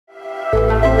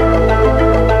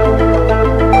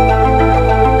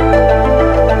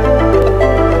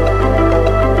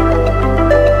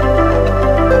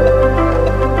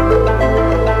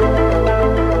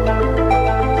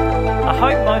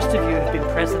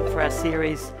welcome for our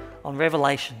series on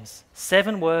Revelations,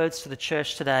 7 words to the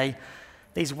church today.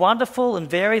 These wonderful and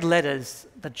varied letters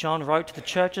that John wrote to the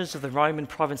churches of the Roman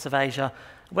province of Asia.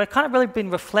 We've kind of really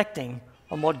been reflecting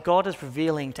on what God is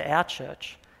revealing to our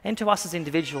church and to us as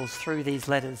individuals through these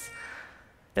letters.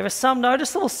 There are some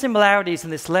noticeable similarities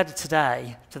in this letter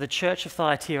today to the church of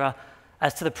Thyatira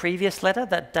as to the previous letter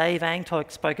that Dave Ang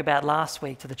spoke about last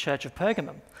week to the church of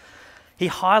Pergamum. He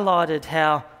highlighted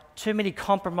how too many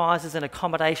compromises and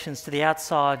accommodations to the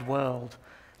outside world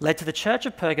led to the church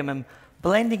of Pergamum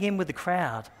blending in with the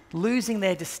crowd, losing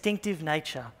their distinctive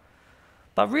nature.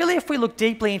 But really, if we look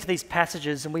deeply into these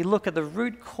passages and we look at the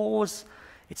root cause,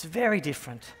 it's very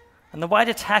different. And the way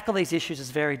to tackle these issues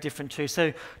is very different too.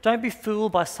 So don't be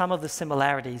fooled by some of the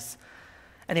similarities.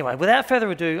 Anyway, without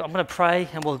further ado, I'm going to pray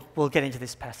and we'll get into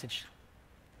this passage.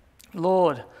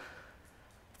 Lord,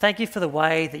 thank you for the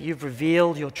way that you've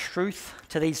revealed your truth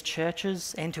to these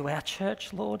churches and to our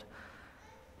church, Lord.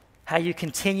 How you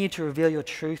continue to reveal your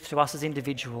truth to us as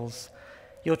individuals.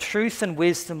 Your truth and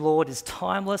wisdom, Lord, is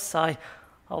timeless. I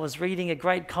was reading a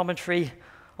great commentary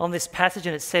on this passage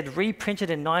and it said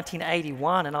reprinted in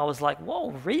 1981, and I was like,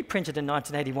 whoa, reprinted in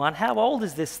 1981? How old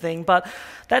is this thing? But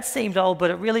that seemed old,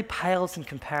 but it really pales in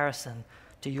comparison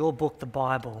to your book, the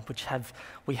Bible, which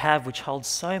holds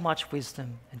so much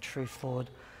wisdom and truth, Lord.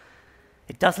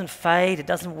 It doesn't fade, it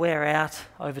doesn't wear out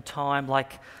over time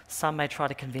like some may try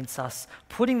to convince us.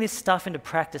 Putting this stuff into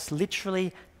practice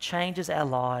literally changes our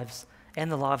lives and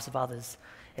the lives of others.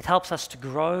 It helps us to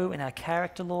grow in our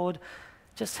character, Lord.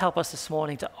 Just help us this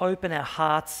morning to open our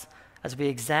hearts as we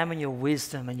examine your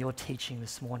wisdom and your teaching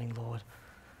this morning, Lord.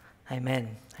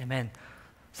 Amen. Amen.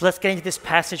 So let's get into this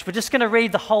passage. We're just going to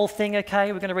read the whole thing,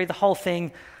 okay? We're going to read the whole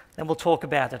thing, then we'll talk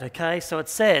about it, okay? So it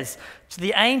says, "To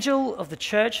the angel of the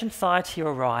church in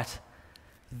Thyatira write,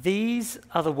 these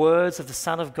are the words of the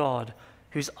Son of God,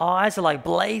 whose eyes are like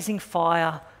blazing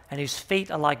fire and whose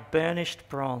feet are like burnished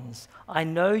bronze. I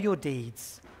know your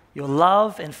deeds, your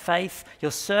love and faith,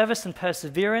 your service and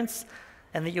perseverance,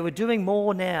 and that you are doing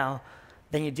more now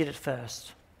than you did at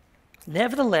first.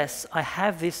 Nevertheless, I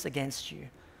have this against you.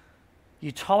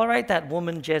 You tolerate that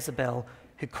woman Jezebel,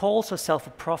 who calls herself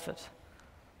a prophet.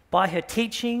 By her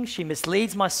teaching, she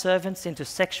misleads my servants into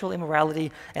sexual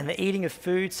immorality and the eating of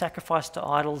food sacrificed to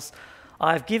idols.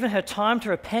 I have given her time to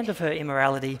repent of her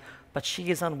immorality, but she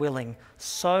is unwilling.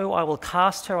 So I will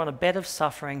cast her on a bed of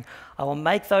suffering. I will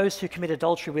make those who commit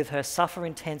adultery with her suffer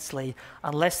intensely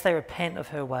unless they repent of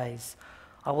her ways.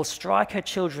 I will strike her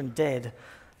children dead.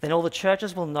 Then all the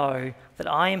churches will know that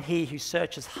I am he who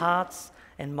searches hearts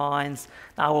and minds,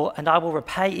 and I will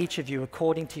repay each of you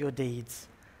according to your deeds.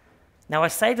 Now I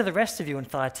say to the rest of you in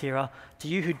Thyatira, to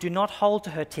you who do not hold to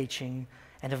her teaching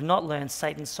and have not learned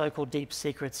Satan's so-called deep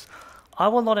secrets, I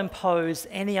will not impose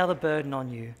any other burden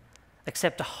on you,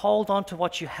 except to hold on to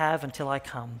what you have until I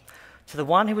come. To the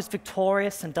one who is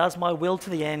victorious and does my will to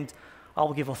the end, I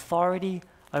will give authority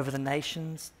over the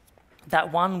nations.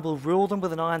 That one will rule them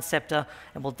with an iron scepter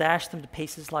and will dash them to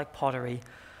pieces like pottery.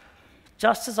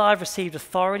 Just as I have received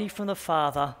authority from the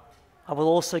Father, I will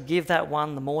also give that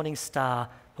one the morning star.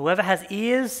 Whoever has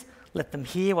ears, let them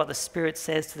hear what the Spirit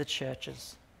says to the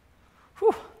churches."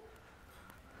 Whew.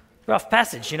 Rough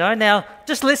passage, you know. Now,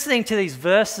 just listening to these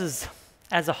verses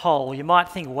as a whole, you might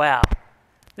think, wow,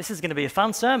 this is going to be a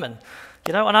fun sermon.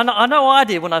 You know, and I know I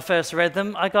did when I first read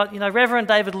them. I got, Reverend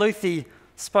David Luthi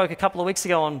spoke a couple of weeks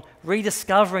ago on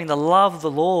rediscovering the love of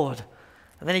the Lord.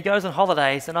 And then he goes on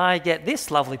holidays and I get this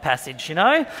lovely passage,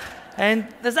 And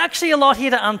there's actually a lot here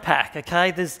to unpack,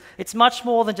 okay? It's much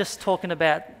more than just talking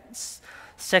about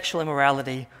sexual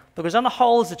immorality, because on the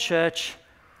whole as a church,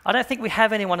 I don't think we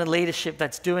have anyone in leadership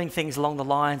that's doing things along the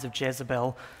lines of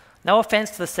Jezebel. No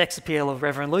offense to the sex appeal of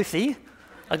Reverend Luthi.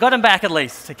 I got him back at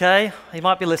least, okay? He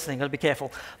might be listening, got to be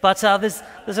careful. But there's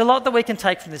a lot that we can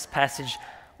take from this passage.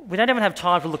 We don't even have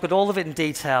time to look at all of it in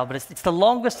detail, but it's the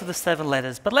longest of the 7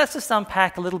 letters. But let's just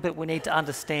unpack a little bit we need to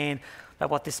understand about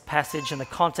what this passage and the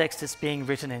context is being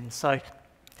written in. So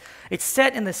it's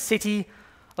set in the city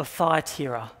of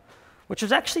Thyatira, which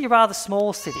was actually a rather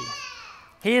small city.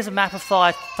 Here's a map of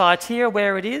Thyatira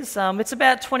where it is. It's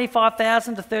about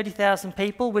 25,000 to 30,000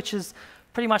 people, which is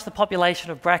pretty much the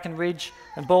population of Bracken Ridge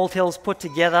and Bald Hills put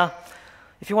together.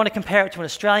 If you want to compare it to an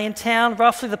Australian town,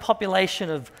 roughly the population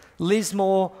of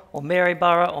Lismore or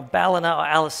Maryborough or Ballina or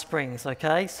Alice Springs,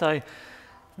 okay? So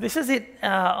this is it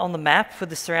on the map for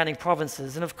the surrounding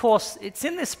provinces. And of course, it's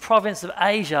in this province of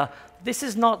Asia. This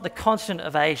is not the continent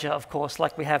of Asia, of course,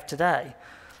 like we have today.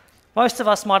 Most of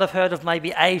us might have heard of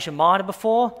maybe Asia Minor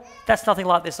before. That's nothing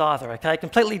like this either, okay?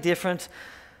 Completely different.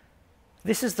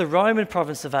 This is the Roman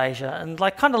province of Asia, and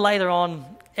like kind of later on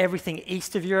everything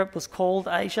east of Europe was called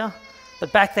Asia,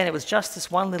 but back then it was just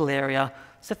this one little area.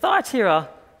 So Thyatira,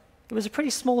 it was a pretty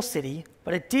small city,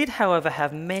 but it did, however,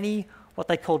 have many what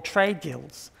they called trade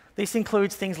guilds. This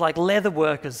includes things like leather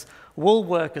workers, wool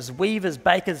workers, weavers,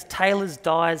 bakers, tailors,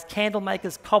 dyers, candle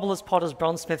makers, cobblers, potters,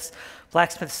 bronzesmiths,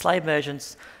 blacksmiths, slave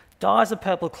merchants, dyers of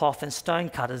purple cloth, and stone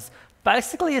cutters.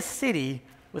 Basically a city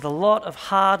with a lot of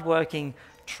hard-working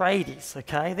tradies,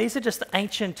 okay? These are just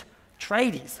ancient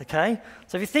tradies, okay?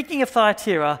 So if you're thinking of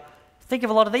Thyatira, think of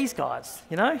a lot of these guys,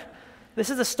 you know? This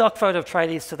is a stock photo of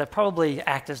tradies, so they're probably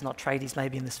actors, not tradies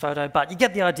maybe in this photo, but you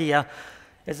get the idea.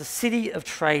 There's a city of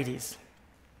tradies.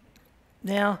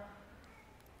 Now,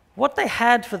 what they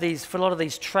had for a lot of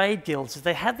these trade guilds is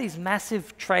they had these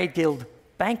massive trade guild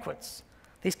banquets.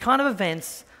 These kind of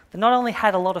events that not only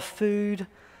had a lot of food,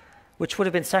 which would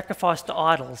have been sacrificed to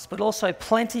idols, but also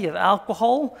plenty of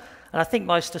alcohol. And I think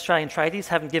most Australian tradies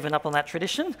haven't given up on that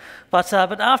tradition. But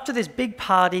after this big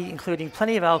party, including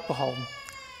plenty of alcohol,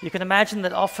 you can imagine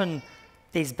that often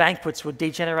these banquets would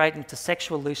degenerate into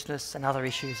sexual looseness and other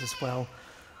issues as well.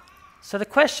 So the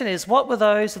question is, what were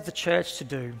those of the church to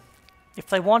do if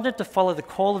they wanted to follow the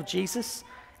call of Jesus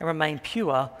and remain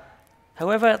pure?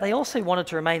 However, they also wanted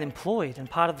to remain employed and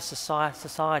part of the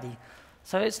society.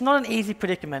 So it's not an easy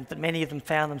predicament that many of them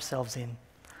found themselves in.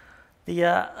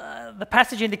 The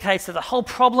passage indicates that the whole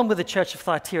problem with the church of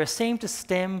Thyatira seemed to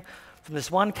stem from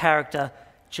this one character,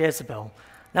 Jezebel.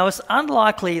 Now, it's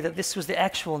unlikely that this was the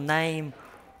actual name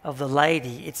of the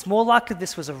lady. It's more likely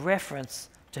this was a reference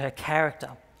to her character.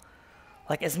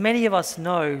 Like, as many of us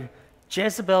know,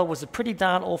 Jezebel was a pretty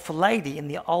darn awful lady in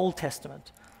the Old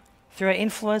Testament. Through her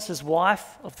influence as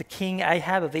wife of the king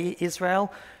Ahab of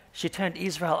Israel, she turned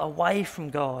Israel away from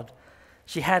God.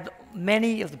 She had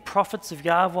many of the prophets of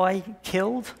Yahweh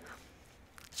killed.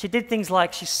 She did things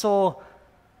like she saw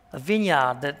a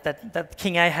vineyard that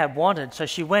King Ahab wanted, so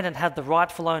she went and had the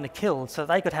rightful owner killed so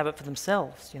they could have it for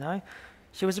themselves, you know.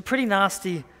 She was a pretty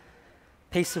nasty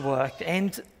piece of work,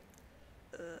 and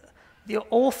the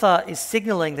author is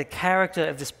signaling the character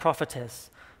of this prophetess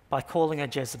by calling her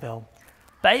Jezebel.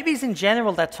 Babies in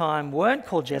general at that time weren't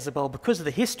called Jezebel because of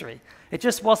the history. It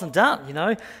just wasn't done, you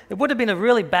know. It would have been a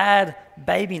really bad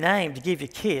baby name to give your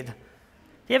kid.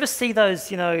 You ever see those,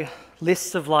 you know,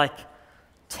 lists of like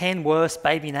 10 worst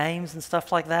baby names and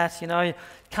stuff like that, you know? You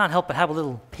can't help but have a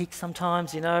little peek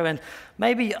sometimes, you know, and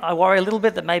maybe I worry a little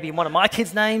bit that maybe one of my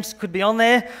kids' names could be on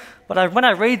there, but when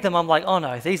I read them, I'm like, oh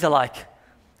no, these are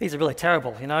really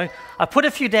terrible, you know? I put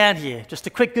a few down here, just a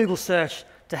quick Google search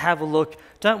to have a look.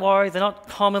 Don't worry, they're not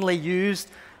commonly used.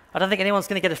 I don't think anyone's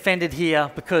going to get offended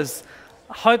here because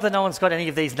I hope that no one's got any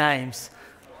of these names.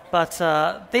 But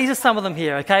these are some of them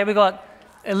here, okay? We've got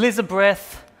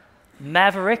Elizabeth,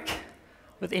 Maverick,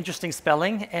 with interesting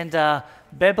spelling, and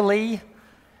Beverly,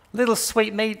 Little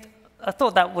Sweetmeat. I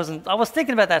was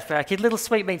thinking about that for our kid. Little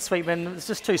Sweetmeat, Sweetman, it's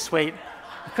just too sweet.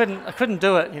 I couldn't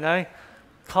do it, you know?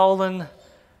 Colon,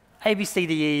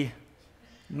 ABCDE,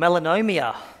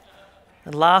 Melanomia,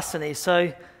 and larceny.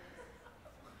 So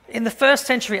in the 1st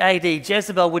century AD,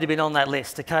 Jezebel would have been on that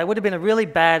list, okay? It would have been a really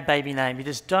bad baby name. You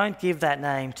just don't give that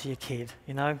name to your kid,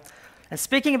 you know? And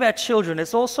speaking about children,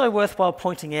 it's also worthwhile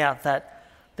pointing out that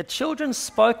the children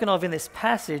spoken of in this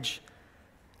passage,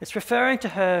 it's referring to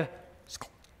her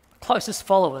closest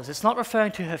followers. It's not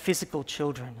referring to her physical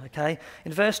children, okay?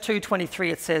 In verse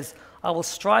 2:23, it says, I will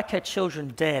strike her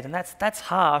children dead. And that's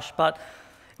harsh, but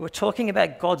we're talking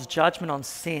about God's judgment on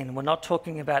sin. We're not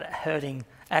talking about hurting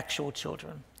actual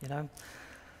children, you know?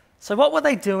 So what were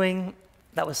they doing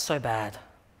that was so bad?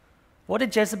 What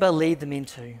did Jezebel lead them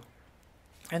into?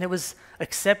 And it was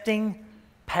accepting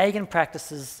pagan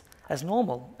practices as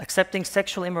normal, accepting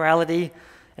sexual immorality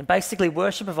and basically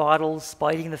worship of idols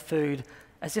by eating the food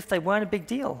as if they weren't a big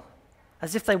deal,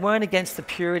 as if they weren't against the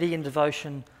purity and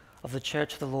devotion of the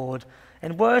church of the Lord.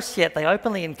 And worse yet, they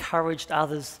openly encouraged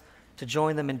others to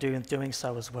join them in doing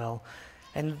so as well.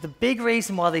 And the big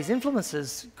reason why these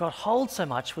influences got hold so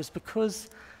much was because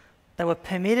they were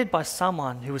permitted by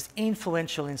someone who was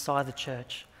influential inside the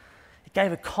church. It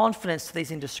gave a confidence to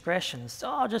these indiscretions.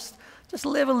 Oh, just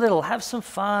live a little, have some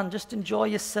fun, just enjoy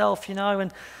yourself, you know.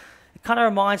 And it kind of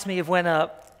reminds me of when a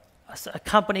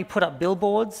company put up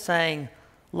billboards saying,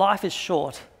 life is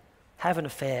short, have an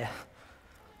affair.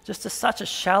 Just such a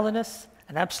shallowness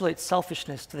and absolute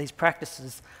selfishness to these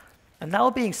practices. And they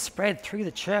were being spread through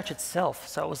the church itself.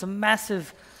 So it was a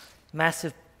massive,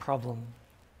 massive problem.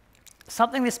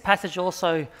 Something this passage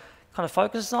also kind of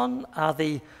focuses on are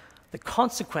the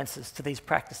consequences to these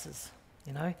practices,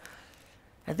 you know.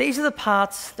 And these are the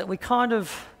parts that we kind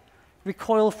of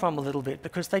recoil from a little bit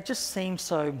because they just seem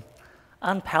so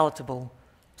unpalatable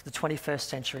to the 21st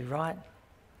century, right?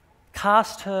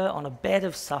 Cast her on a bed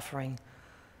of suffering.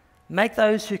 Make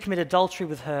those who commit adultery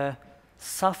with her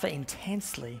suffer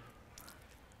intensely.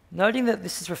 Noting that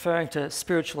this is referring to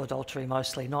spiritual adultery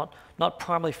mostly, not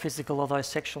primarily physical, although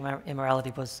sexual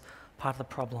immorality was part of the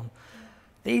problem.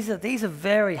 These are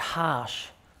very harsh,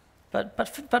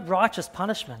 but righteous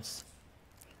punishments.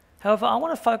 However, I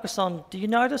want to focus on, do you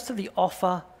notice that the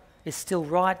offer is still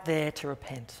right there to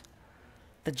repent?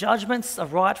 The judgments are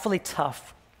rightfully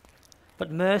tough,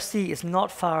 but mercy is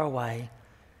not far away.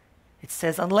 It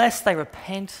says, unless they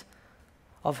repent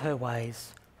of her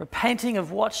ways, repenting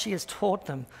of what she has taught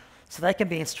them, so they can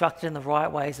be instructed in the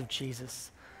right ways of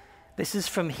Jesus. This is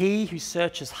from He who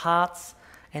searches hearts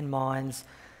and minds,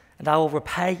 and I will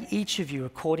repay each of you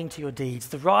according to your deeds.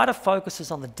 The writer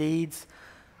focuses on the deeds,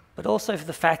 but also for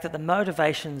the fact that the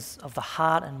motivations of the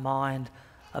heart and mind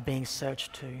are being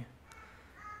searched too.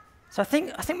 So I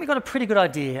think we've got a pretty good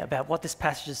idea about what this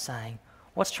passage is saying,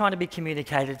 what's trying to be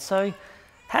communicated. So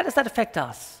how does that affect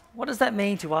us? What does that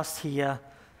mean to us here,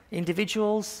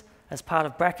 individuals, as part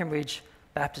of Bracken Ridge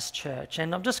Baptist Church?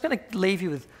 And I'm just going to leave you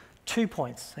with 2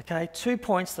 points, okay? 2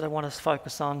 points that I want us to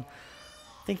focus on.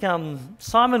 I think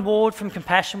Simon Ward from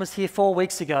Compassion was here 4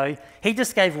 weeks ago. He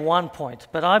just gave 1 point,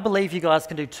 but I believe you guys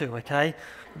can do 2, okay?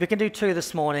 We can do 2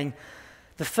 this morning.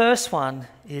 The first one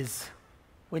is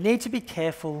we need to be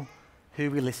careful who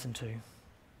we listen to.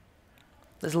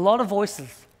 There's a lot of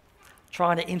voices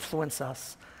trying to influence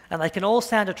us, and they can all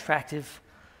sound attractive,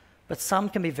 but some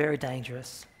can be very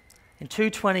dangerous. In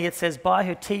 2:20 it says, by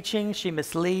her teaching she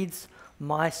misleads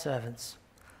my servants.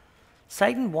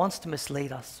 Satan wants to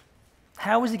mislead us.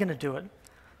 How is he going to do it?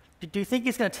 Do you think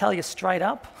he's going to tell you straight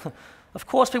up? Of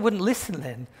course we wouldn't listen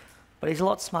then, but he's a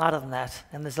lot smarter than that,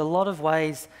 and there's a lot of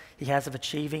ways he has of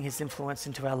achieving his influence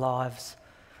into our lives.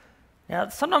 Now,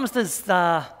 sometimes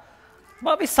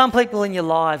might be some people in your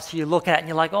lives who you look at and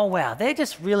you're like, oh wow, they're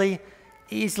just really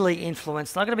easily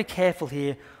influenced. And I've got to be careful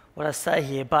here what I say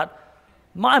here, but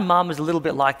my mum is a little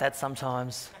bit like that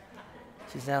sometimes.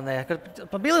 She's down there.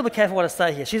 But be a little bit careful what I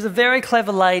say here. She's a very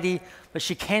clever lady, but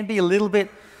she can be a little bit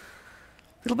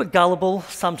gullible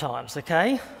sometimes,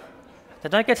 okay? So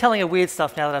don't go telling her weird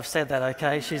stuff now that I've said that,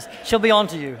 okay? She'll be on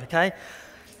to you, okay?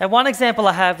 Now, one example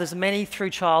I have, there's many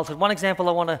through childhood. One example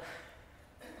I want to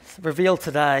reveal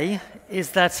today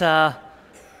is that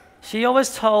she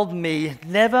always told me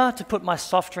never to put my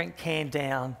soft drink can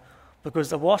down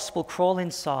because a wasp will crawl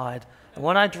inside, and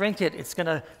when I drink it, it's going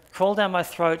to crawl down my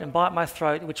throat and bite my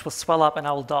throat, which will swell up and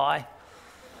I will die.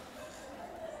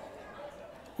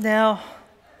 Now,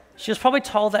 she was probably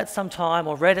told that sometime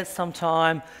or read it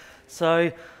sometime,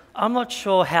 so I'm not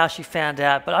sure how she found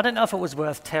out, but I don't know if it was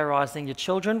worth terrorizing your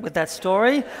children with that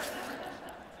story.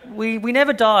 We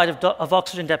never died of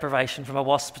oxygen deprivation from a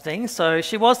wasp thing, so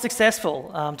she was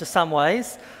successful to some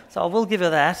ways, so I will give her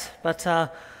that. But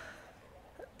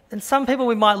and some people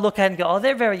we might look at and go, oh,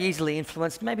 they're very easily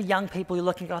influenced. Maybe young people you're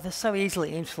looking, oh, they're so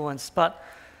easily influenced. But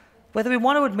whether we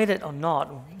want to admit it or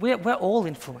not, we're all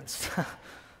influenced.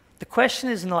 The question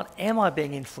is not, am I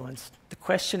being influenced? The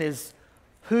question is,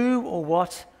 who or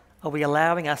what are we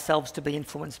allowing ourselves to be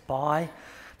influenced by?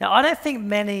 Now, I don't think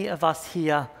many of us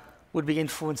here would be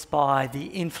influenced by the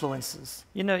influencers.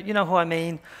 You know who I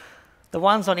mean? The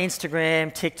ones on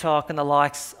Instagram, TikTok, and the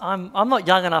likes. I'm not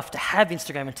young enough to have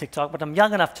Instagram and TikTok, but I'm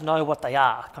young enough to know what they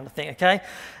are, kind of thing, okay?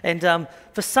 And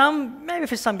for some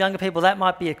younger people, that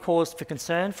might be a cause for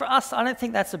concern. For us, I don't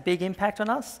think that's a big impact on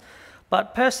us.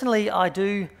 But personally, I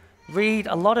do read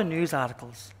a lot of news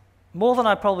articles, more than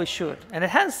I probably should. And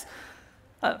it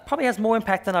probably has more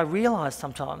impact than I realise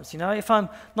sometimes. If I'm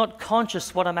not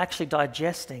conscious what I'm actually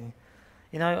digesting,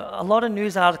 a lot of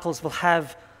news articles will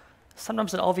have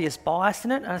sometimes an obvious bias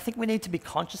in it, and I think we need to be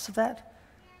conscious of that.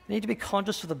 We need to be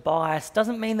conscious of the bias.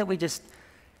 Doesn't mean that we just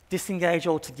disengage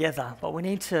altogether, but we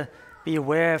need to be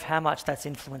aware of how much that's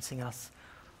influencing us.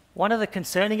 One of the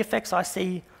concerning effects I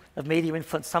see of media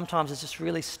influence sometimes is just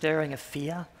really stirring of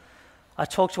fear. I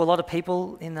talk to a lot of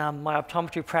people in my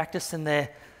optometry practice, and they're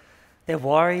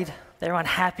worried, they're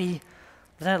unhappy,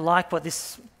 they don't like what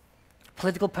this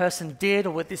political person did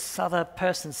or what this other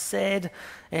person said,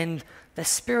 and their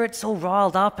spirit's all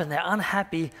riled up and they're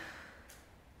unhappy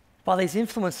by these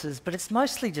influences, but it's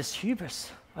mostly just hubris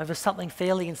over something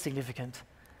fairly insignificant.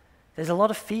 There's a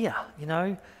lot of fear,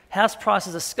 House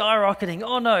prices are skyrocketing.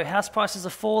 Oh no, house prices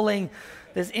are falling.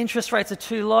 There's interest rates are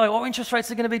too low. Oh, interest rates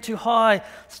are going to be too high.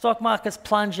 Stock market's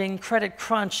plunging, credit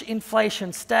crunch,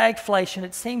 inflation, stagflation.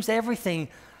 It seems everything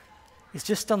is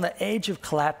just on the edge of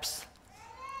collapse,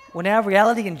 when our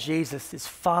reality in Jesus is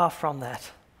far from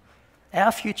that.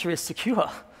 Our future is secure.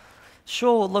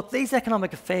 Sure, look, these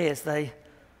economic affairs, they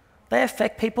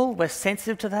affect people. We're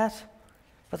sensitive to that.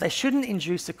 But they shouldn't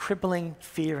induce a crippling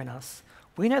fear in us.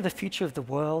 We know the future of the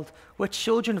world. We're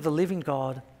children of the living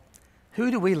God.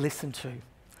 Who do we listen to?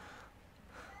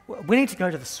 We need to go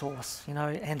to the source,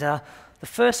 and the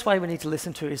first way we need to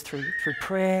listen to is through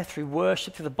prayer, through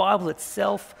worship, through the Bible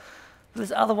itself.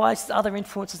 There's other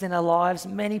influences in our lives,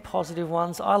 many positive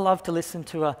ones. I love to listen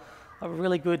to a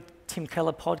really good Tim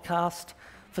Keller podcast.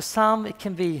 For some, it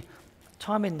can be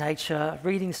time in nature,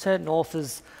 reading certain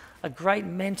authors, a great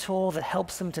mentor that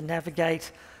helps them to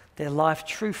navigate their life,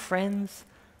 true friends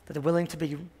that are willing to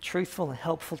be truthful and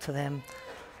helpful to them.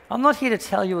 I'm not here to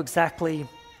tell you exactly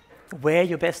where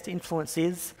your best influence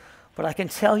is, but I can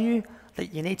tell you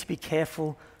that you need to be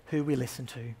careful who we listen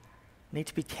to. You need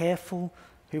to be careful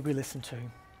who we listen to.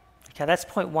 Okay, that's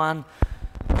point one.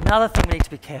 Another thing we need to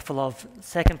be careful of,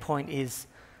 second point, is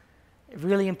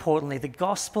really importantly, the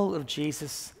gospel of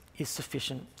Jesus is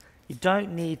sufficient. You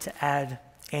don't need to add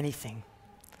anything.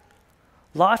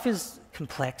 Life is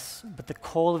complex, but the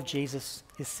call of Jesus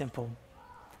is simple.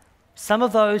 Some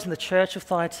of those in the church of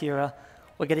Thyatira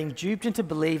were getting duped into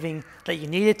believing that you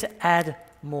needed to add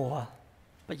more,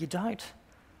 but you don't.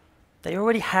 They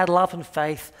already had love and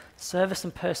faith, service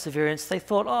and perseverance. They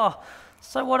thought,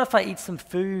 so what if I eat some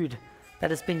food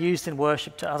that has been used in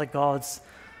worship to other gods?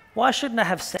 Why shouldn't I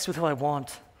have sex with who I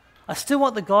want? I still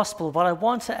want the gospel, but I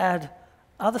want to add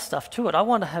other stuff to it. I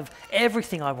want to have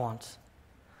everything I want.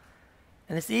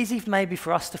 And it's easy maybe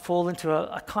for us to fall into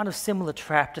a kind of similar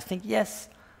trap, to think, yes,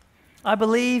 I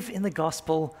believe in the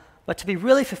gospel, but to be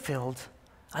really fulfilled,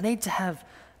 I need to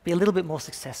be a little bit more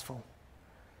successful.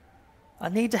 I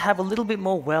need to have a little bit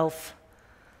more wealth.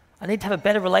 I need to have a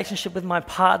better relationship with my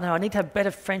partner. I need to have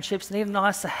better friendships. I need a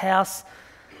nicer house.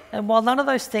 And while none of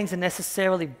those things are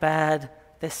necessarily bad,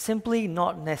 they're simply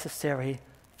not necessary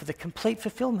for the complete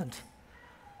fulfillment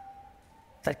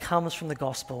that comes from the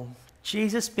gospel.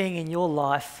 Jesus being in your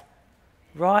life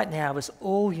right now is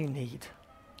all you need.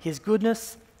 His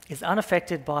goodness is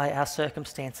unaffected by our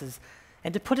circumstances.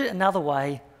 And to put it another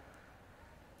way,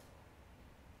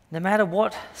 no matter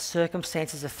what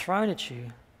circumstances are thrown at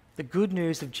you, the good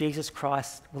news of Jesus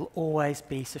Christ will always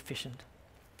be sufficient.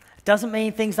 It doesn't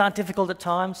mean things aren't difficult at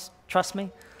times, trust me.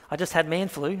 I just had man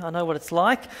flu, I know what it's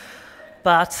like.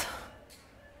 But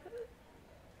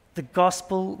the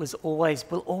gospel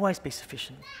will always be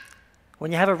sufficient.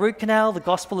 When you have a root canal, the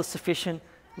gospel is sufficient.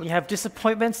 When you have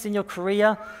disappointments in your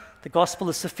career, the gospel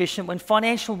is sufficient. When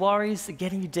financial worries are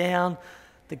getting you down,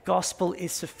 the gospel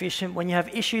is sufficient. When you have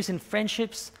issues in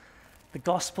friendships, the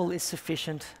gospel is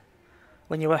sufficient.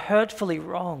 When you are hurtfully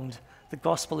wronged, the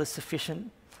gospel is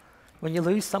sufficient. When you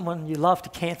lose someone you love to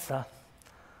cancer,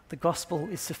 the gospel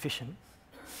is sufficient.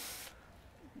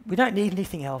 We don't need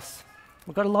anything else.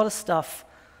 We've got a lot of stuff,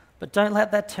 but don't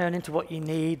let that turn into what you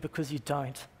need, because you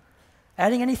don't.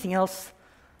 Adding anything else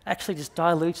actually just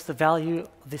dilutes the value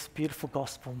of this beautiful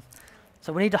gospel.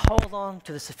 So we need to hold on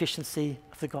to the sufficiency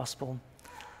of the gospel.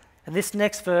 And this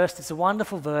next verse is a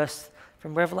wonderful verse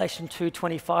from Revelation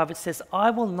 2:25. It says, I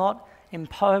will not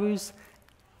impose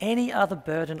any other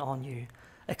burden on you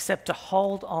except to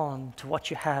hold on to what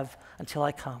you have until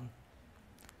I come.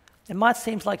 It might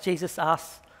seem like Jesus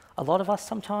asks a lot of us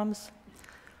sometimes.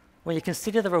 When you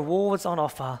consider the rewards on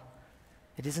offer,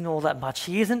 it isn't all that much.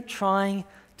 He isn't trying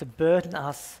to burden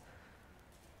us,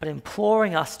 but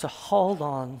imploring us to hold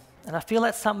on. And I feel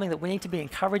that's something that we need to be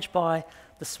encouraged by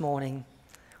this morning.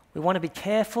 We want to be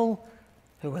careful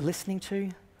who we're listening to.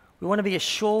 We want to be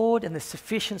assured in the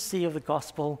sufficiency of the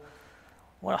gospel.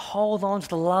 We want to hold on to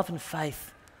the love and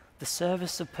faith, the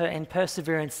service and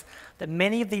perseverance that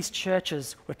many of these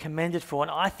churches were commended for.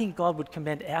 And I think God would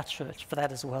commend our church for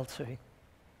that as well too.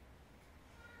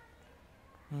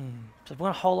 So we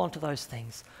want to hold on to those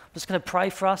things. I'm just going to pray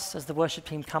for us as the worship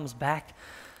team comes back,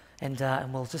 and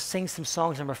we'll just sing some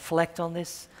songs and reflect on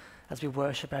this as we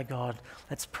worship our God.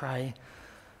 Let's pray.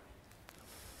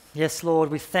 Yes,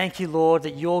 Lord, we thank you, Lord,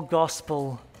 that your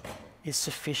gospel is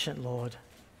sufficient, Lord.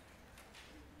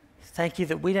 Thank you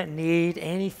that we don't need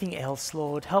anything else,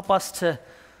 Lord. Help us to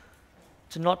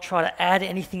not try to add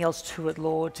anything else to it,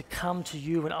 Lord, to come to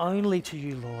you and only to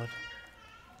you, Lord.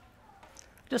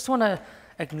 I just want to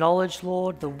acknowledge,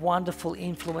 Lord, the wonderful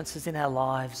influences in our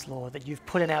lives, Lord, that you've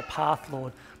put in our path,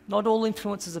 Lord. Not all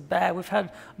influences are bad.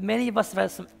 Many of us have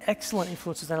had some excellent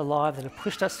influences in our life that have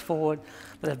pushed us forward,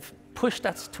 that have pushed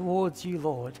us towards you,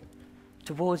 Lord,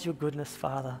 towards your goodness,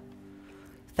 Father.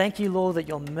 Thank you, Lord, that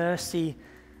your mercy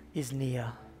is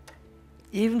near,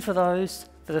 even for those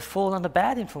that have fallen under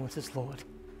bad influences, Lord,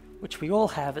 which we all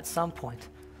have at some point.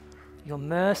 Your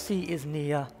mercy is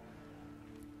near.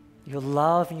 Your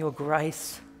love and your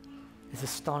grace is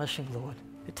astonishing, Lord.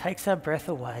 It takes our breath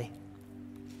away.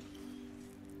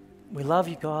 We love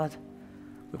you, God.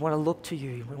 We want to look to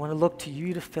you. We want to look to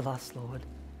you to fill us, Lord.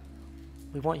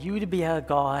 We want you to be our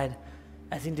guide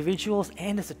as individuals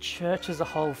and as a church as a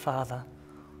whole, Father.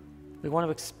 We want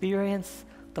to experience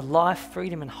the life,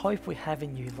 freedom, and hope we have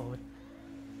in you, Lord.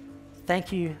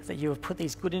 Thank you that you have put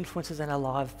these good influences in our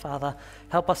lives, Father.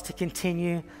 Help us to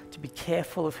continue to be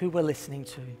careful of who we're listening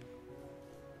to.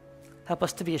 Help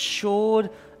us to be assured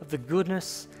of the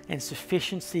goodness and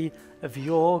sufficiency of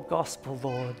your gospel,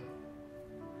 Lord.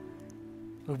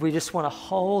 We just want to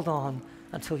hold on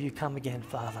until you come again,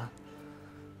 Father.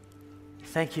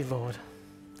 Thank you, Lord.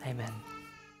 Amen.